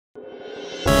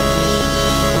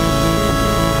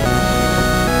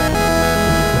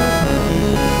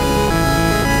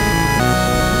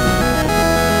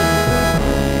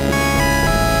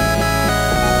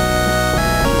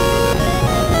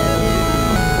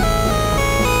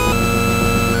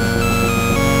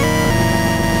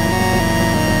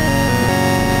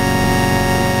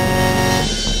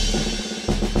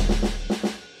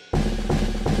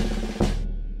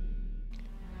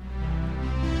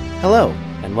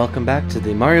welcome back to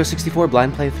the Mario 64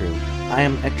 blind playthrough. I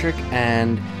am Ectric,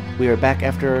 and we are back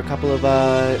after a couple of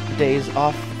days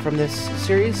off from this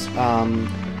series.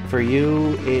 For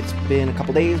you, it's been a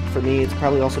couple days. For me, it's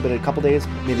probably also been a couple days,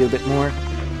 maybe a bit more.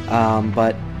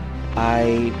 But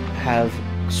I have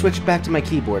switched back to my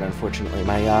keyboard, unfortunately.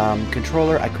 My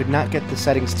controller, I could not get the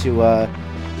settings to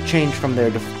change from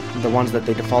the ones that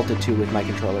they defaulted to with my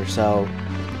controller, so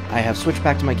I have switched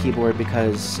back to my keyboard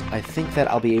because I think that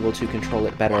I'll be able to control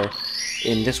it better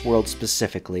in this world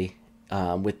specifically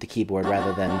with the keyboard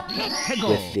rather than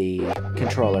with the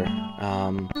controller.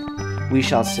 We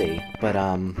shall see, but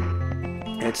I'm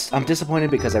disappointed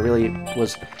because I really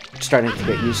was starting to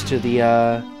get used to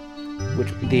the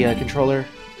controller,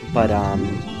 but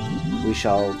we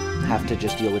shall have to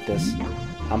just deal with this.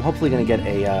 I'm hopefully going to get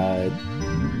a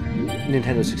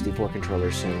Nintendo 64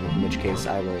 controller soon, in which case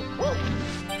I will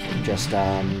just,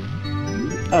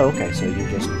 oh, okay, so you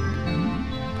just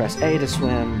press A to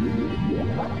swim,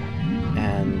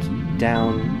 and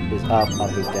down is up,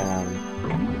 up is down.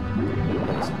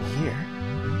 What is it here?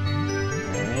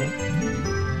 Alright.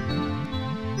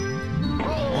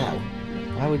 Oh,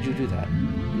 why would you do that?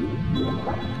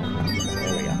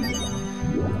 There we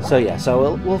go. So yeah,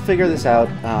 so we'll figure this out.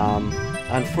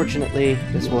 Unfortunately,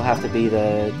 this will have to be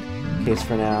the case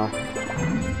for now.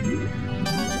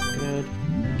 Good.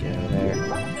 Get out of there.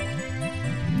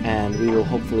 And we will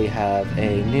hopefully have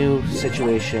a new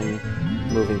situation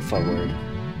moving forward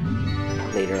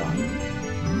later on.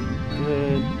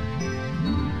 Good.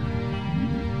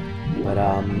 But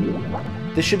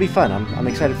this should be fun. I'm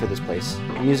excited for this place.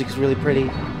 The music is really pretty,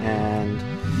 and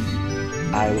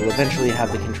I will eventually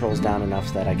have the controls down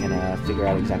enough that I can figure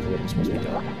out exactly what I'm supposed to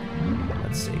go.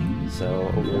 Let's see.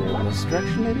 So over in this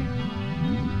direction, maybe?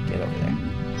 Get over there.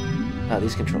 Oh,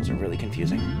 these controls are really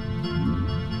confusing.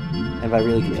 And by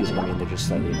really confusing, I mean they're just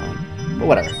slightly annoying. But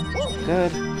whatever.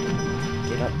 Good.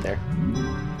 Get up there.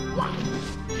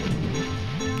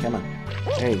 Come on.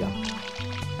 There you go.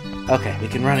 Okay, we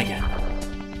can run again.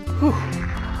 Whew.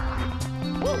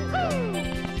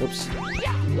 Oops.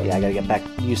 Yeah, I gotta get back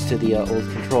used to the old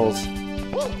controls. I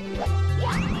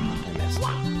missed.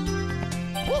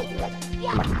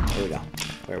 Come on. There we go.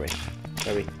 Where are we?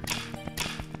 Where are we?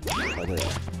 Over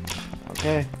there.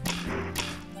 Okay.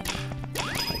 I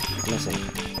keep missing.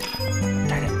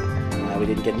 Darn it. We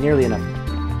didn't get nearly enough.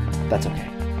 That's okay.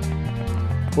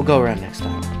 We'll go around next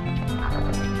time.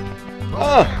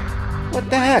 Oh! What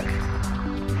the heck?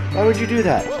 Why would you do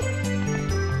that?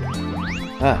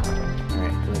 Ah.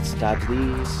 Alright, let's dodge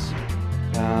these.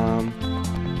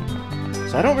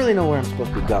 So I don't really know where I'm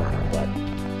supposed to be going, but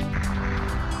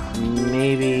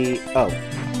maybe... Oh.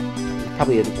 There's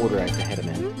probably an order I have to hit him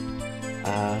in.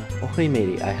 Ahoy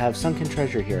matey, I have sunken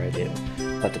treasure here, I do.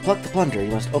 But to pluck the plunder,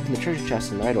 you must open the treasure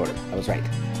chest in the right order. I was right.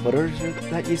 What order is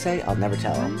that you say? I'll never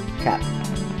tell. Cap.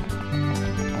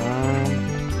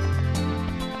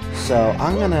 So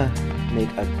I'm gonna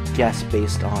make a guess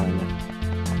based on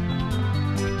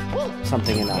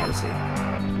something in Odyssey.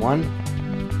 1,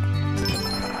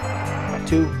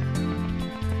 2,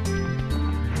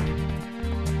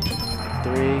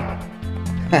 3.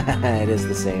 It is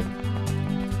the same.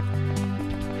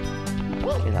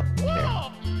 Get up there.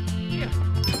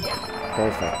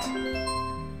 Perfect.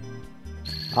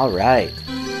 Alright.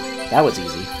 That was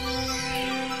easy.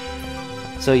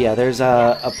 So yeah, there's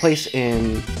a place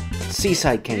in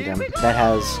Seaside Kingdom that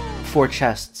has 4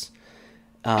 chests.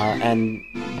 And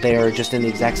they're just in the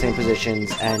exact same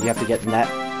positions, and you have to get in that,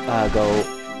 go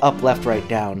up, left, right,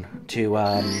 down to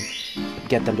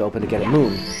get them to open to get a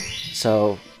moon.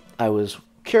 So I was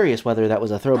curious whether that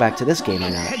was a throwback to this game or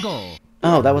not.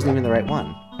 Oh, that wasn't even the right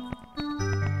one.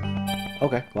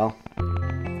 Okay, well.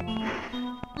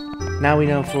 Now we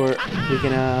know we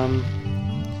can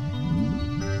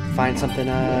find something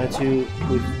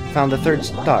we found the 3rd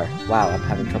star. Wow, I'm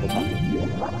having trouble talking.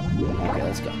 Okay,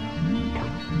 let's go.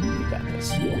 We got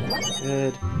this.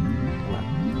 Good. Come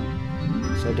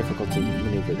on. So difficult to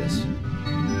maneuver this.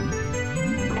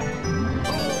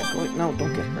 Wait, no,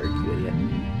 don't get hurt, you idiot.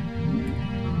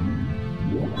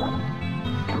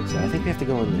 So I think we have to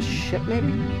go in the ship,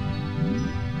 maybe?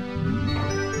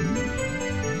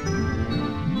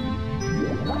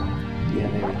 Yeah,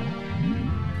 maybe.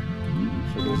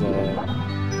 So there's a...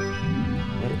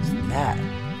 What is that?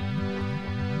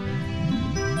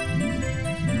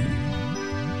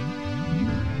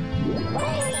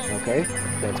 Okay,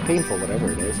 that's painful, whatever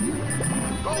it is.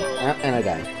 Ah, and I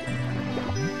died.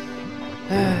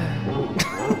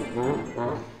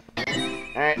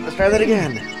 Alright, let's try that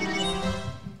again.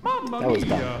 That was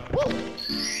dumb.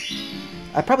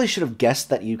 I probably should have guessed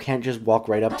that you can't just walk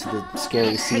right up to the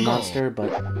scary sea monster,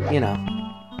 but, you know,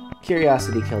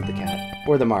 curiosity killed the cat.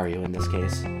 Or the Mario in this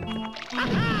case. There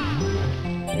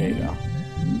you go.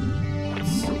 Let's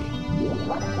see.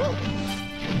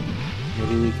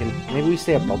 Maybe we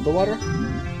stay above the water?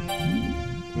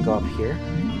 And go up here?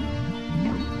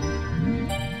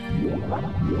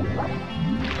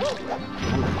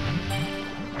 Come on.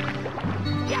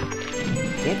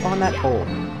 Get on that pole.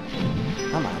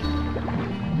 Come on.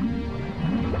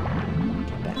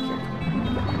 Get back here.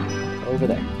 Over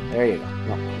there. There you go.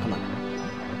 No, come on.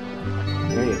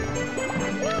 There you go.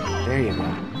 There you go.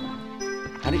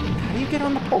 How do you get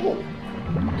on the pole?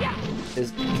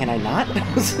 Can I not?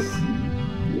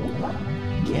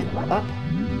 Get up.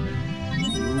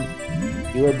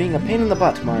 You are being a pain in the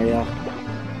butt, Mario.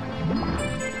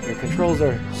 Your controls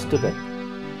are stupid.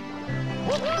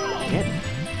 Get.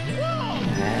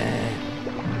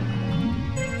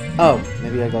 Oh,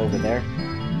 maybe I go over there.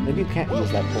 Maybe you can't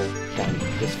use that pole down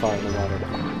this far in the water.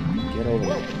 Get over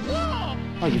there.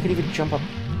 Oh, you can even jump up.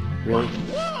 Really?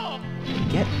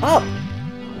 Get up!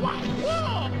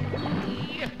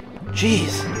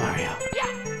 Jeez, Mario.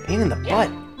 Pain in the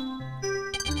butt.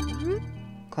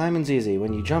 Climbing's easy.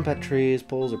 When you jump at trees,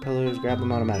 poles, or pillars, grab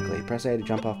them automatically. Press A to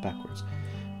jump off backwards.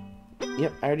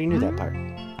 Yep, I already knew that part.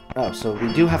 Oh, so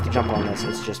we do have to jump on this. It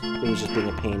was just being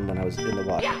a pain when I was in the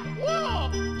water.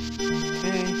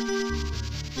 Okay.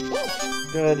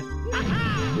 Good.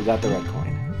 We got the red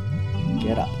coin.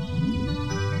 Get up.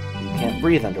 You can't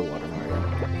breathe underwater, Mario.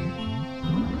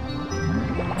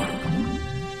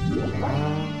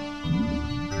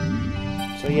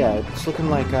 So yeah, it's looking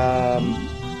like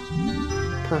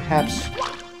perhaps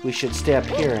we should stay up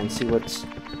here and see what's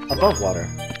above water.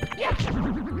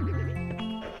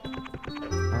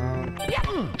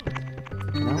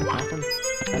 No, nothing?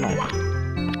 Come on.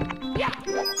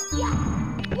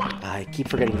 I keep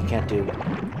forgetting you can't do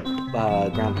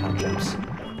ground pound jumps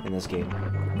in this game.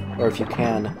 Or if you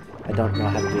can, I don't know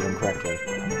how to do them correctly.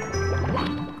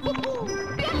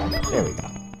 There we go.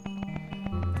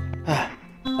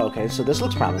 Okay, so this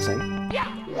looks promising.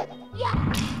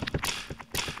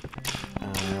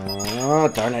 Oh,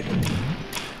 darn it.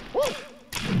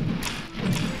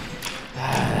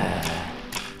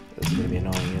 This is gonna be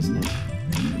annoying, isn't it?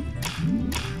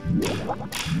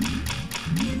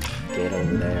 Get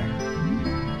over there.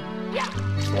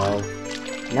 So,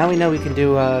 now we know we can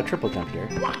do a triple jump here.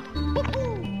 No,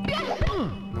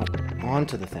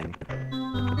 onto the thing.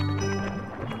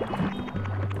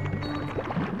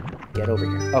 Get over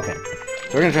here. Okay,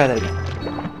 so we're gonna try that again.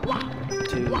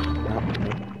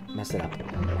 Nope, messed it up.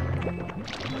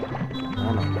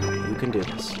 No, you can do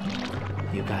this.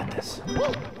 You got this.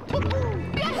 2, 3.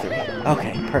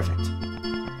 Okay, perfect.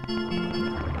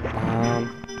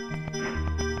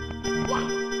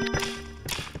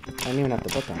 I don't even have to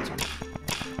put buttons on it.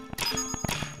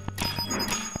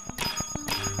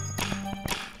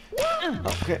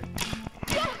 Okay.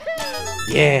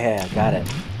 Yeah, got it.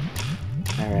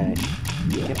 Alright.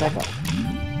 Get back up.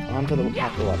 Onto the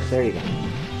water. There you go.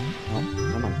 Oh,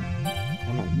 come on.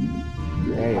 Come on.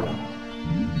 There you go.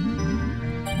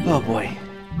 Oh boy.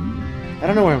 I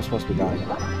don't know where I'm supposed to be going.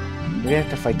 Maybe I have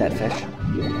to fight that fish. I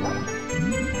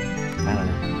don't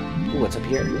know. Ooh, what's up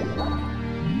here?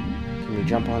 Can we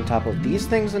jump on top of these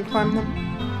things and climb them?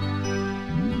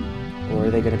 Or are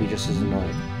they going to be just as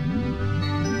annoying?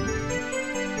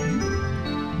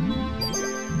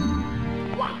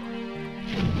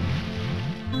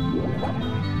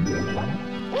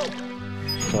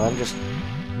 So I'm just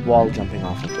wall jumping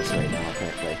off of this right now,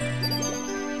 apparently.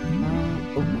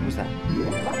 Oh, what was that?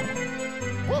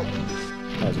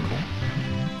 That was a coin.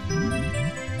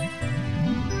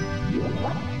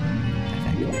 I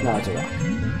think. No, it's a rock.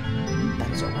 That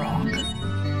is a rock.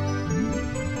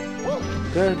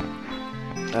 Good.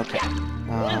 Okay.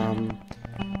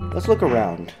 Let's look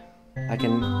around. I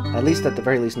can, at least at the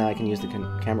very least now, I can use the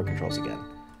camera controls again.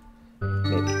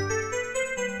 Maybe.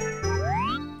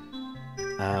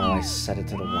 Oh, I set it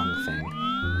to the wrong thing.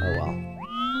 Oh well.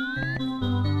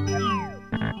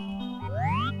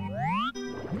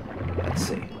 Let's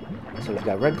see. So we've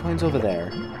got red coins over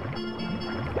there,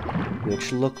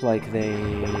 which look like they...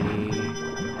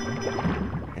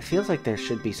 It feels like there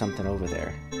should be something over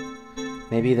there.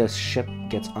 Maybe the ship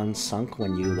gets unsunk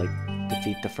when you, like,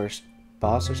 defeat the first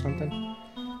boss or something?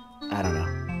 I don't know.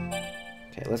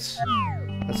 Okay, let's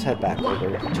head back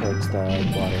over towards the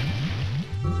water.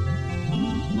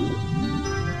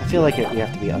 I feel like we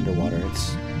have to be underwater.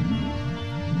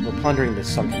 We're plundering the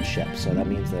sunken ship, so that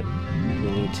means that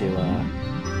we need to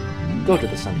go to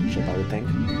the sunken ship, I would think.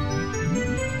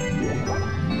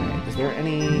 Right, is there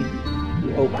any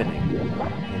opening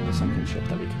in the sunken ship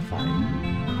that we can find.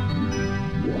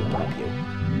 Open up you.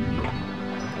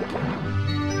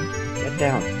 Get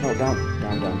down. No, down.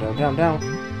 Down.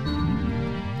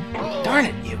 Darn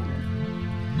it, you!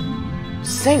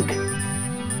 Sink!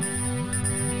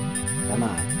 Come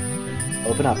on.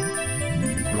 Open up.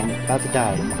 I'm about to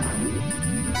die.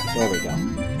 There we go.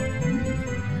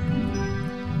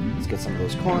 Let's get some of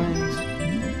those coins.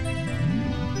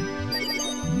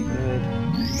 Good.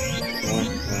 More.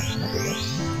 Okay, good.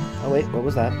 Oh wait, what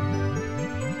was that?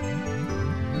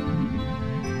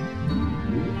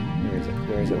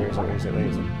 Where is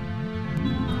it?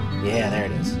 Yeah, there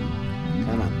it is.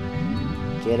 Come on.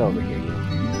 Get over here, you.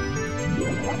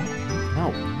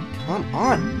 No. Come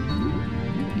on.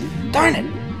 Darn it!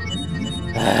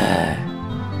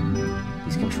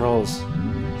 These controls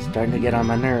starting to get on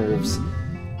my nerves.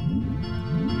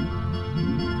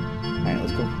 Alright,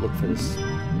 let's go look for this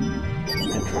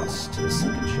entrance to the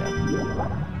sunken ship.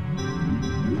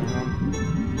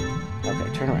 Okay,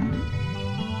 turn around.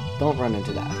 Don't run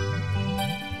into that.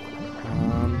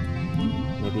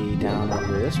 Maybe down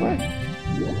over this way?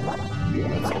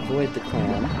 Let's avoid the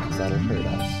clam, because that'll hurt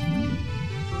us.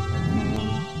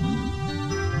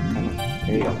 Come on.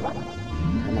 There you go.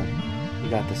 Come on. You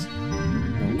got this.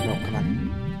 No, come on.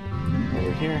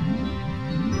 Over here.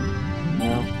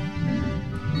 No.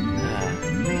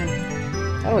 Man.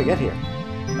 How do I get here?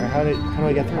 Or how do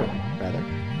I get through, rather?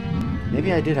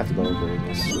 Maybe I did have to go over in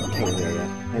this cave area.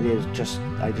 Maybe it was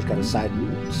I just got a side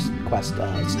quest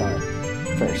star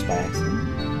first by accident.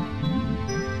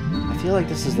 I feel like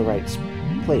this is the right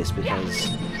place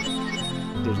because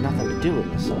there's nothing to do in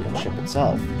this sunken ship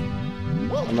itself.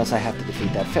 Unless I have to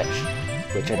defeat that fish,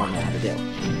 which I don't know how to do.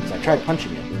 Because I tried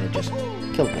punching it and it just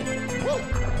killed me.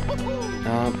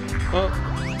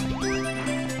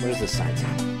 What does this sign say?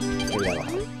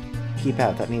 Keep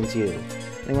out, that means you.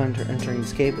 Anyone entering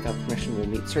this cave without permission will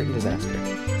meet certain disaster.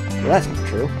 Well, that's not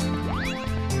true.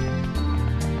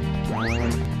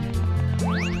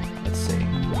 Let's see.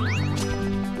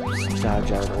 Let's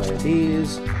dodge out of the way of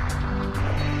these.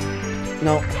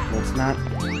 No, let's not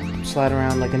slide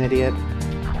around like an idiot.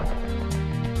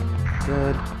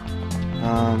 Good.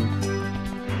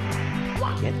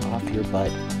 Get off your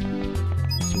butt.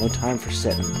 There's no time for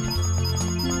sitting.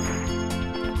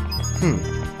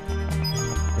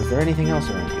 Is there anything else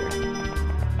around here?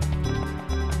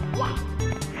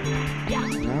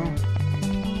 No?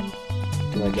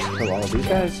 Do I just kill all of these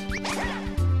guys?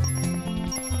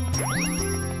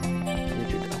 Where'd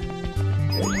you go?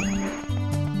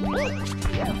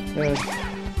 There you go. Good.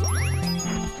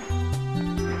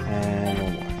 And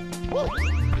one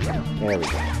more. There we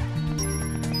go.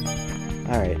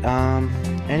 Alright,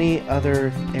 any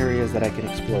other areas that I can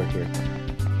explore here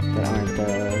that aren't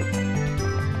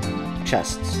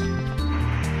chests?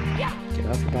 Get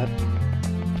off your butt.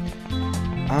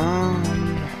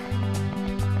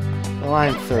 Well,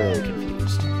 I'm thoroughly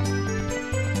confused.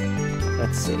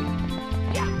 Let's see.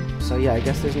 So yeah, I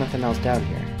guess there's nothing else down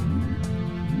here.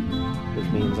 Which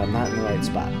means I'm not in the right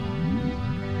spot.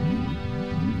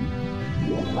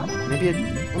 Maybe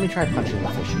let me try punching the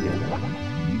fish again.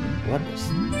 What was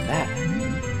that?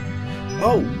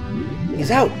 Oh!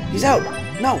 He's out! He's out!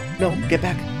 No! No! Get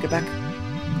back! Get back!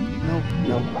 No!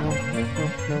 No! No! No! No!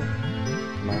 No!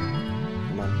 Come on!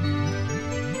 Come on!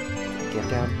 Get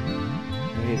down!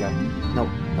 There you go! No!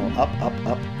 No! Up! Up!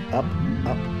 Up! Up!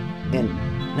 Up! In!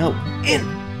 No! In!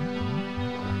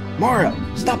 Mario!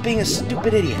 Stop being a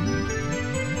stupid idiot!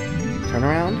 Turn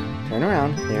around! Turn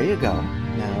around! There you go!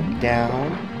 Now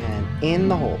down and in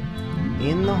the hole!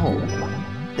 In the hole!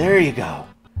 There you go!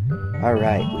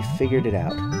 Alright, we figured it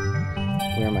out.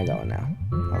 Where am I going now?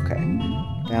 Okay.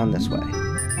 Down this way.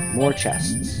 More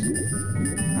chests.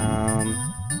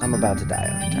 I'm about to die,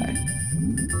 aren't I?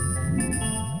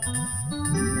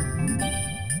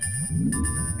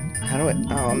 How do I...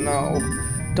 Oh, no.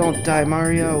 Don't die,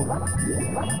 Mario.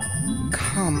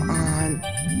 Come on.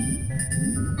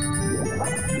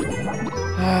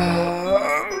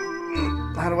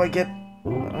 How do I get...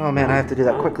 Oh, man, I have to do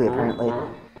that quickly, apparently.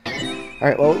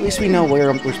 Alright, well, at least we know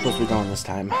where we're supposed to be going this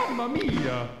time.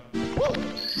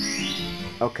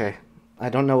 Okay. I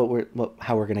don't know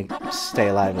how we're gonna stay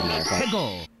alive in there, but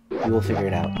we will figure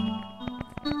it out.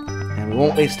 And we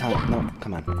won't waste time. No,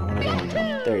 come on. I want to go and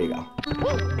jump. There you go.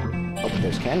 Oh,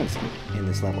 there's cannons in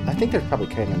this level. I think there's probably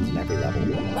cannons in every level,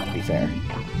 to be fair.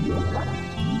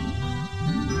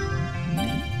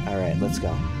 Alright, let's go.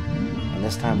 And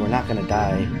this time we're not gonna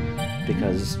die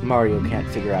because Mario can't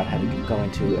figure out how to go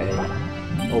into a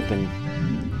open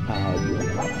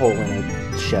hole in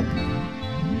a ship.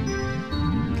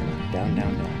 Come on, down,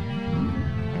 down, down.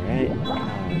 Alright.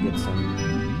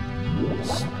 get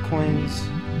some coins.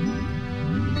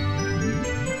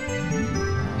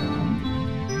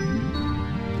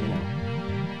 You know,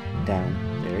 down.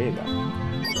 There you go.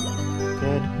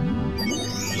 Good.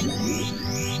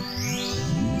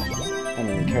 I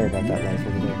don't even care about that life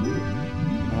over there.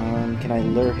 Can I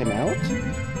lure him out?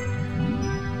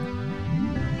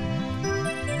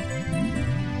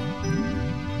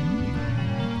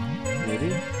 Maybe?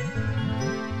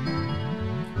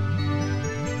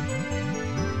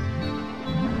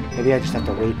 Maybe I just have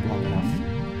to wait long enough.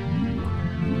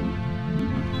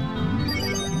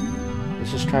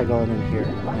 Let's just try going in here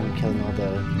and killing all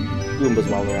the Goombas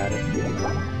while we're at it.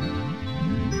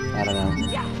 I don't know.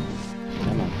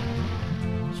 Come on.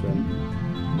 Swim.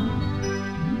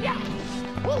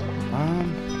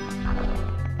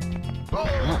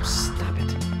 Oh, stop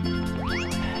it.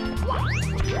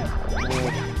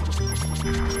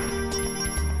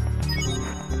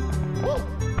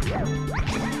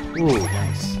 Ooh,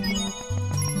 nice.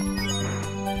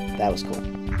 That was cool.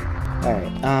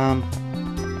 Alright,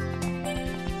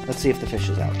 let's see if the fish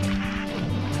is out.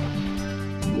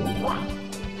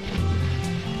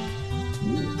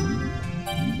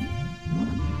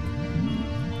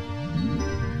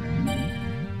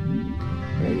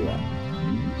 Where are you at?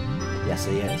 Yes,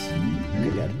 he is.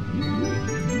 Good, good.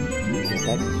 Get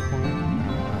that point.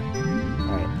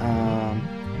 Alright,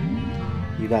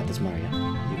 you got this, Mario.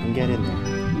 You can get in there.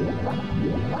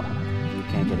 You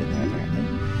can't get in there, apparently.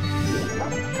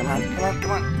 Come on, come on,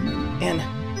 come on! In!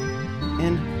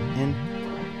 In!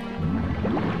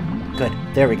 Good,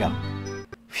 there we go.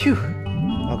 Phew!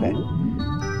 Okay.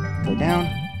 Go down.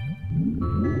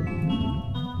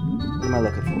 What am I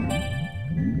looking for?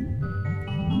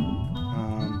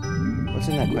 What's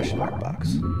in that question mark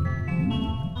box?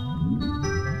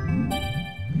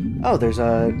 Oh, there's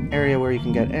an area where you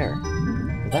can get air.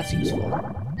 Well, that's useful.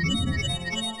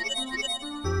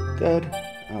 Good.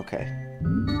 Okay.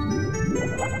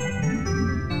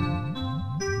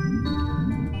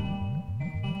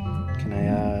 Can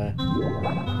I,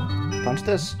 punch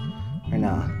this? Or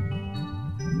no?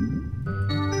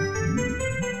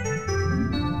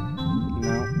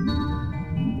 No.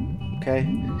 Okay.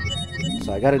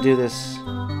 So I gotta do this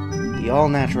the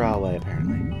all-natural way,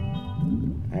 apparently.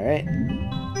 Alright.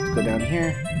 Let's go down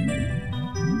here.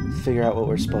 Let's figure out what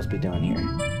we're supposed to be doing here.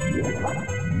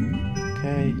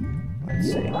 Okay. Let's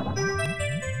see. Come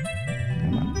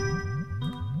on.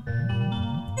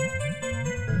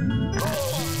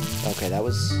 Okay, that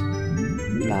was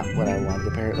not what I wanted,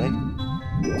 apparently.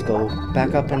 Let's go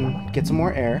back up and get some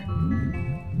more air.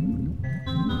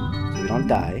 So we don't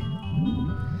die.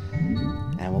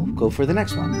 And we'll go for the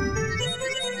next one.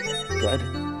 Good.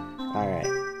 Alright.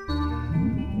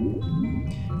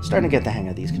 Starting to get the hang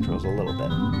of these controls a little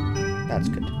bit. That's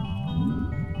good.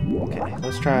 Okay,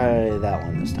 let's try that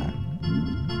one this time.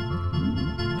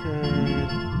 Good.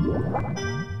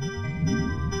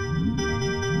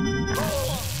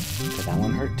 Okay, that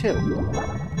one hurt too.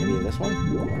 Maybe this one?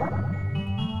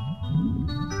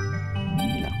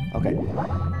 No. Okay.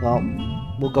 Well,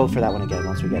 we'll go for that one again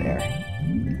once we get air.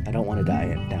 I don't want to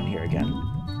die down here again.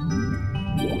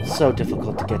 It's so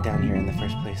difficult to get down here in the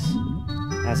first place.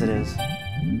 As it is.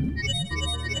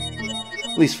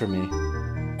 At least for me.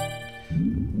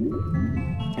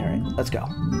 Alright, let's go.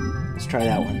 Let's try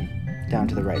that one down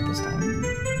to the right this time.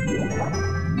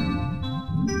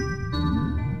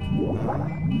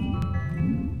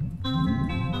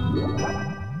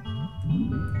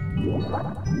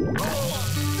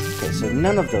 Okay, so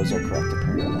none of those are correct,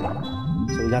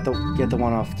 apparently. So we got to get the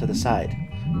one off to the side,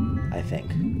 I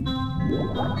think.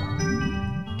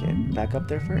 Okay, back up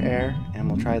there for air, and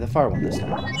we'll try the far one this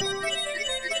time.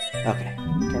 Okay,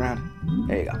 turn around.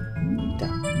 There you go.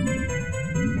 Down.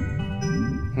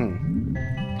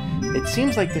 It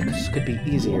seems like this could be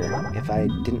easier if I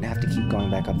didn't have to keep going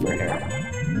back up for air.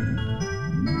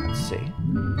 Let's see.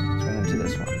 Let's run into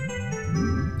this one.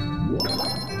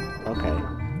 Okay.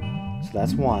 So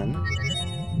that's one.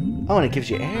 Oh, and it gives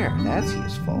you air. That's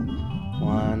useful.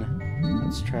 One.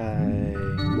 Let's try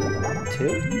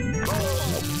two.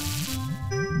 Nope.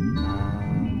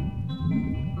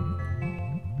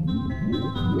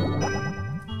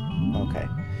 Okay.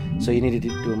 So you need to do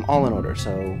them all in order.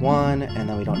 So one, and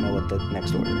then we don't know what the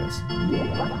next order is.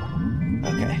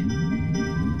 Okay.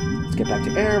 Let's get back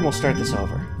to air, and we'll start this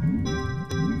over.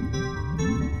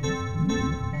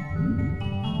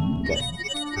 Good.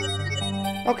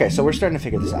 Okay, so we're starting to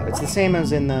figure this out. It's the same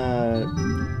as in the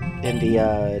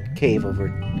cave over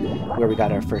where we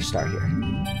got our first star here.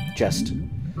 Just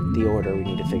the order we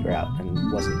need to figure out,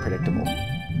 and wasn't predictable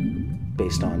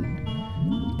based on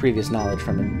previous knowledge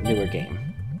from a newer game.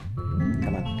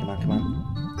 Come on.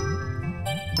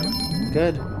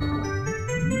 Good.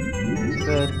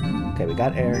 Good. Okay, we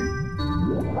got air.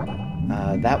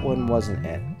 That one wasn't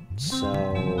it. So,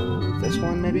 this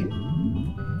one, maybe?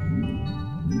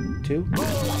 2?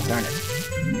 Darn it.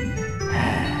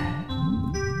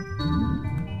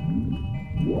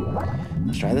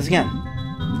 Let's try this again.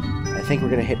 I think we're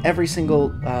going to hit every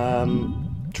single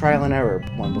trial and error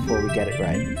one before we get it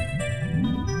right.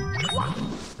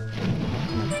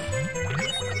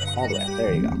 All the way up.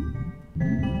 There you go.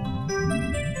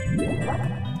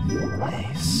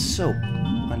 He's so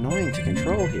annoying to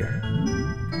control here.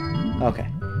 Okay.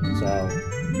 So,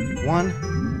 1,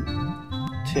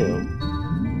 2,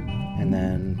 and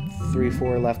then 3,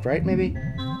 4 left, right, maybe? 1.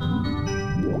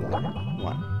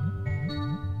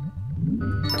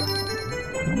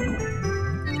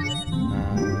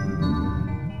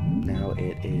 Now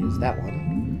it is that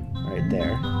one, right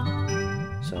there.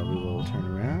 So we will turn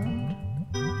around.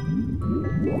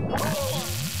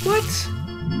 What?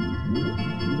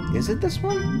 Is it this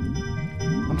one?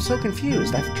 I'm so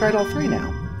confused. I've tried all 3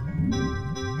 now.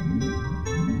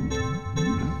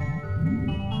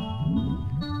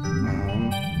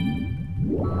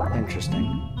 Interesting.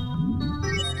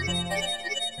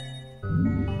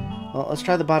 Well, let's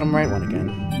try the bottom right one again.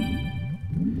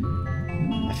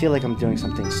 I feel like I'm doing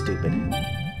something stupid.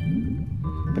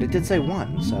 But it did say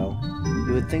 1, so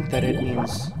you would think that it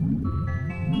means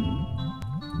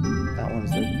that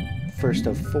one's the first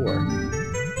of 4. 1.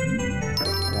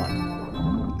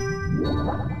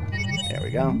 There we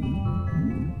go.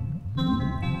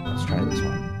 Let's try this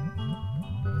one.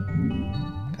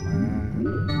 Come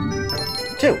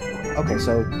on. 2! Okay,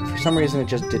 so for some reason it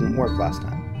just didn't work last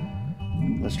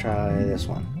time. Let's try this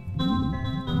one.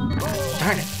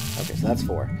 Darn it! Okay, so that's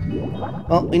 4.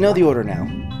 Well, we know the order now.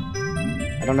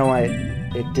 I don't know why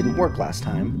it didn't work last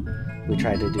time. We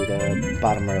tried to do the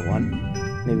bottom right one.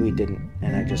 Maybe we didn't,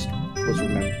 and I just was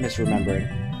misremembering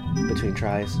between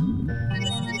tries.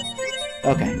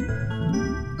 Okay.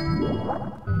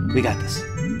 We got this.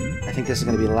 I think this is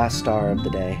going to be the last star of the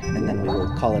day, and then we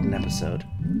will call it an episode.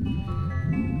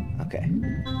 Okay.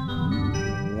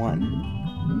 1.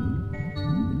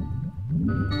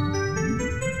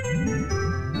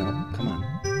 No, come on.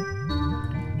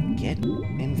 Get in.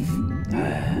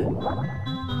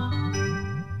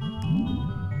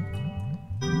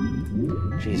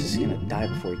 Jesus, he's gonna die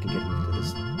before he can get into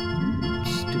this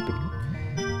stupid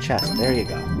chest. There you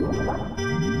go.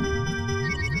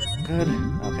 Good.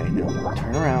 Okay, now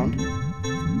turn around.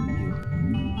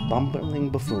 You bumbling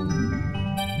buffoon.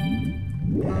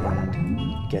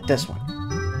 And get this one.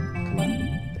 Come on.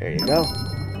 There you go.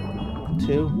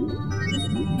 2.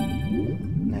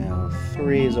 Now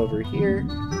 3 is over here.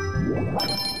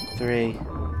 3.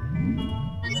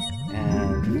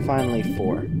 And finally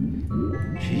 4.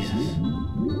 Jesus.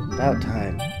 About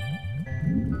time. 4.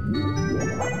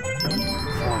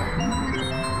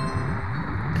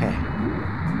 Okay.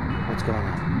 What's going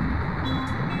on?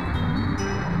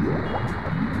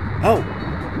 Oh!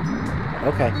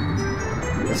 Okay.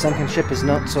 The sunken ship is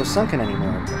not so sunken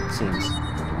anymore, it seems.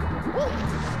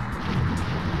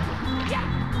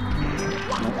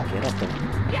 No, get up there.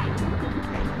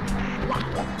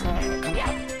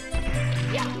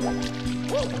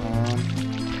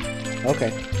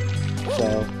 Okay.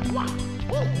 So...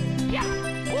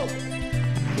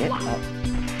 get up.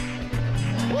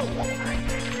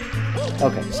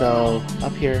 Okay, so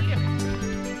up here.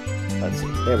 Let's see.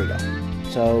 There we go.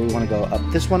 So we want to go up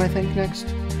this one, I think, next.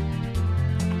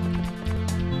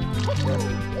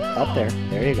 Up there.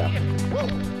 There you go.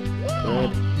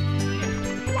 Good.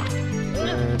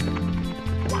 Good.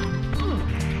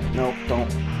 Nope, don't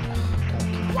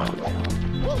keep falling down.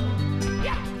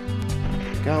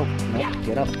 Go. Nope,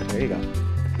 get up. There you go.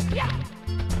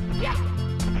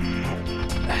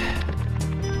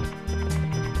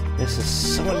 This is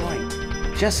so annoying.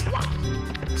 Just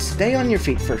stay on your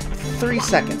feet for 3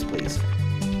 seconds, please.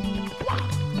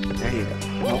 There you go.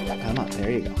 Nope, come up. There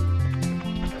you go.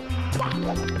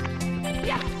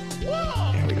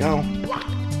 There we go.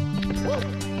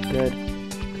 Good.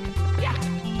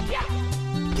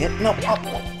 Get no up.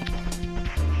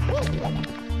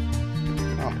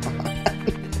 Oh,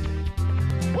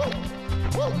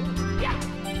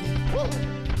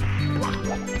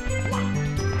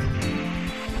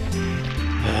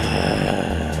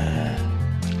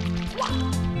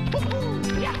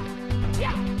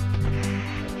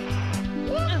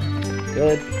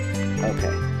 good.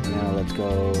 Okay. Now let's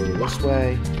go this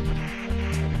way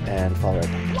and fall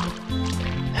right back.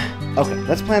 Okay,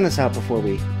 let's plan this out before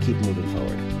we keep moving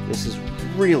forward. This is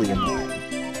really annoying.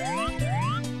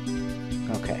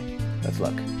 Okay, let's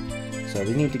look. So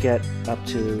we need to get up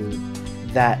to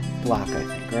that block, I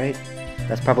think, right?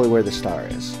 That's probably where the star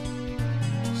is.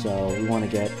 So we want to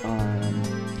get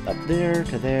up there,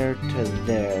 to there, to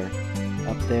there,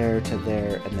 up there, to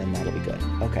there, and then that'll be good.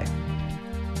 Okay.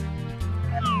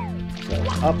 So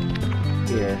up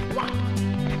here,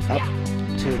 up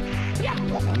to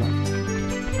over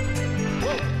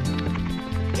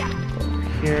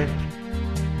here.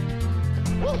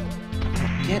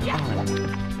 Get on,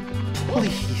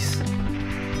 please.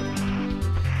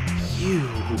 You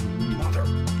mother.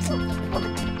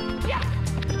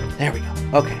 There we go.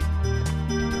 Okay.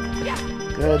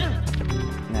 Good.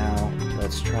 Now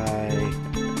let's try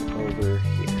over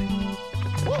here.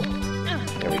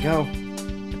 There we go.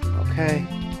 Okay.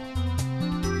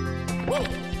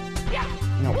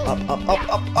 No,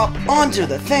 up, onto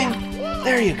the thing!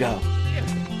 There you go!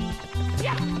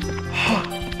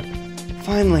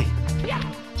 Finally!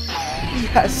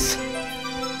 Yes!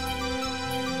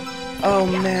 Oh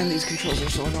man, these controls are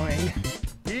so annoying.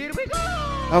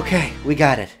 Okay, we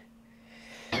got it.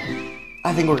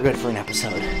 I think we're good for an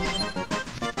episode.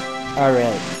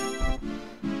 Alright.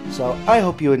 So, I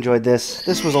hope you enjoyed this.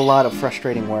 This was a lot of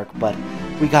frustrating work, but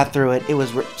we got through it. It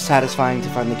was satisfying to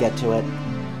finally get to it.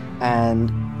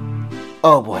 And,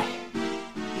 oh boy.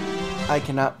 I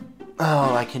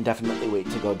can definitely wait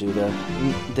to go do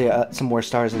some more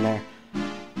stars in there.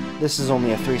 This is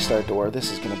only a 3-star door.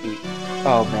 This is gonna be...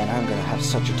 Oh man, I'm gonna have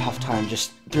such a tough time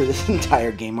just through this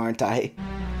entire game, aren't I?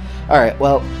 Alright,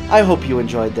 well, I hope you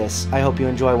enjoyed this. I hope you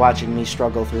enjoy watching me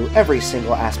struggle through every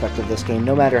single aspect of this game,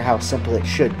 no matter how simple it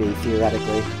should be,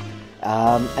 theoretically.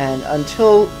 And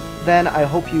until then, I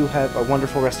hope you have a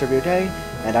wonderful rest of your day,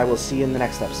 and I will see you in the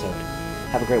next episode.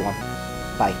 Have a great one.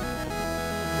 Bye.